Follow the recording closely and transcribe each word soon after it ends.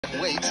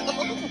Wait.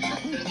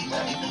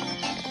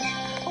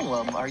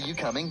 Oh, are you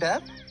coming,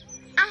 Beth?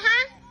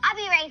 Uh-huh. I'll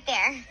be right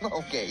there.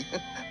 Okay.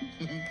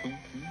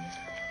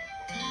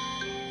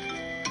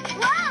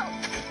 Whoa!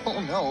 Oh,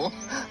 no.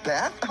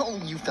 Beth?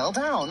 Oh, you fell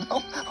down.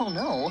 Oh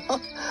no.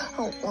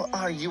 Oh,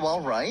 are you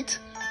all right?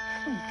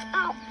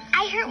 Oh,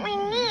 I hurt my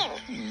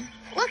knee.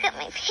 Look at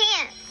my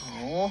pants.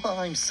 Oh,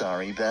 I'm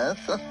sorry,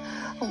 Beth.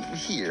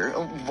 Here,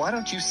 why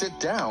don't you sit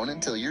down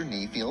until your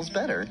knee feels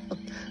better?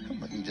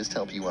 Let me just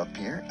help you up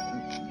here.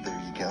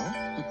 There you go.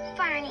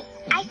 Barney,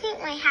 I think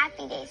my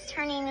happy day's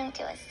turning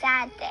into a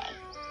sad day.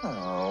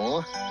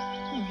 Oh,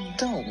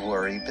 don't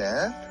worry,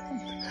 Beth.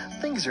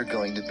 Things are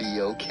going to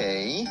be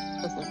okay.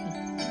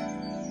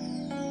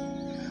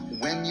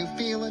 When you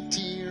feel a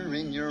tear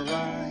in your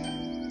eye,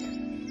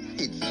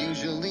 it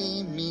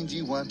usually means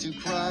you want to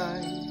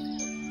cry.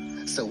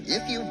 So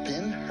if you've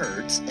been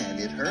hurt and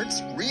it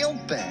hurts real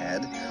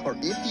bad, or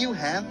if you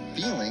have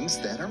feelings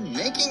that are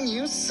making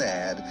you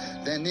sad,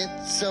 then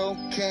it's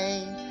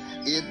okay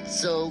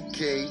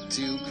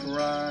to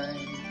cry.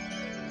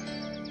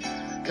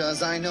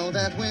 'Cause I know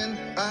that when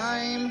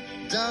I'm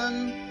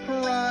done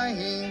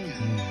crying,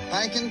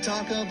 I can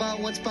talk about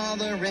what's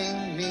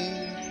bothering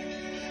me.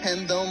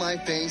 And though my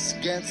face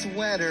gets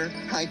wetter,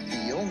 I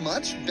feel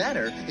much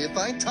better if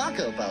I talk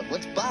about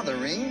what's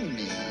bothering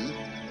me.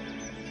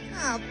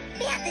 Oh,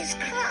 Beth is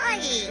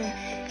crying.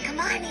 Come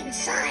on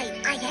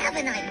inside. I have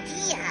an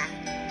idea.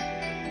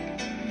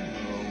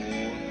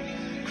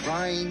 Oh,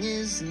 crying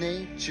is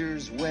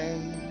nature's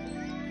way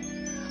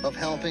of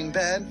helping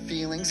bad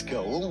feelings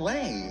go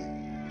away.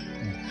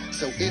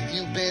 So if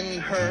you've been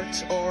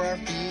hurt or are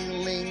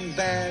feeling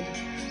bad,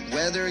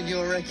 whether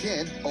you're a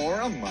kid or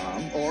a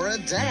mom or a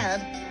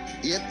dad,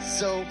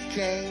 it's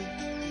okay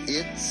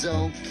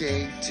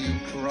to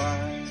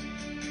cry.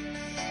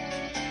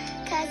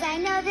 'Cause I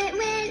know that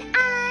when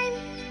I'm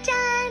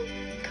done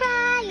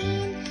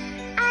crying,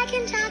 I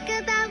can talk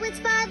about what's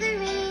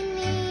bothering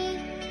me.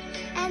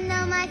 And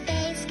though my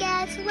face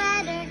gets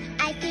wetter,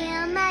 I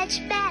feel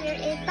much better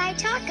if I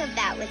talk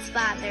about what's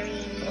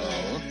bothering me.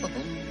 Oh,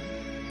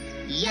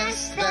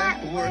 yes,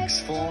 that works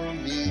for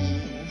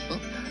me.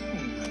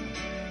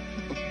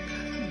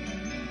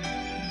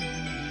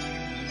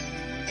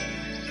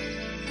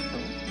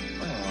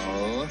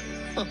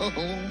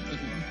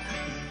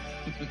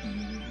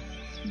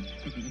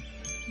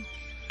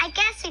 I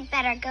guess we'd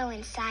better go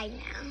inside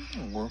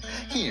now. Well,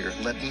 here,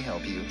 let me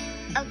help you.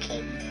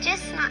 Okay,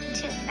 just not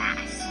too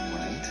fast.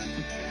 Right.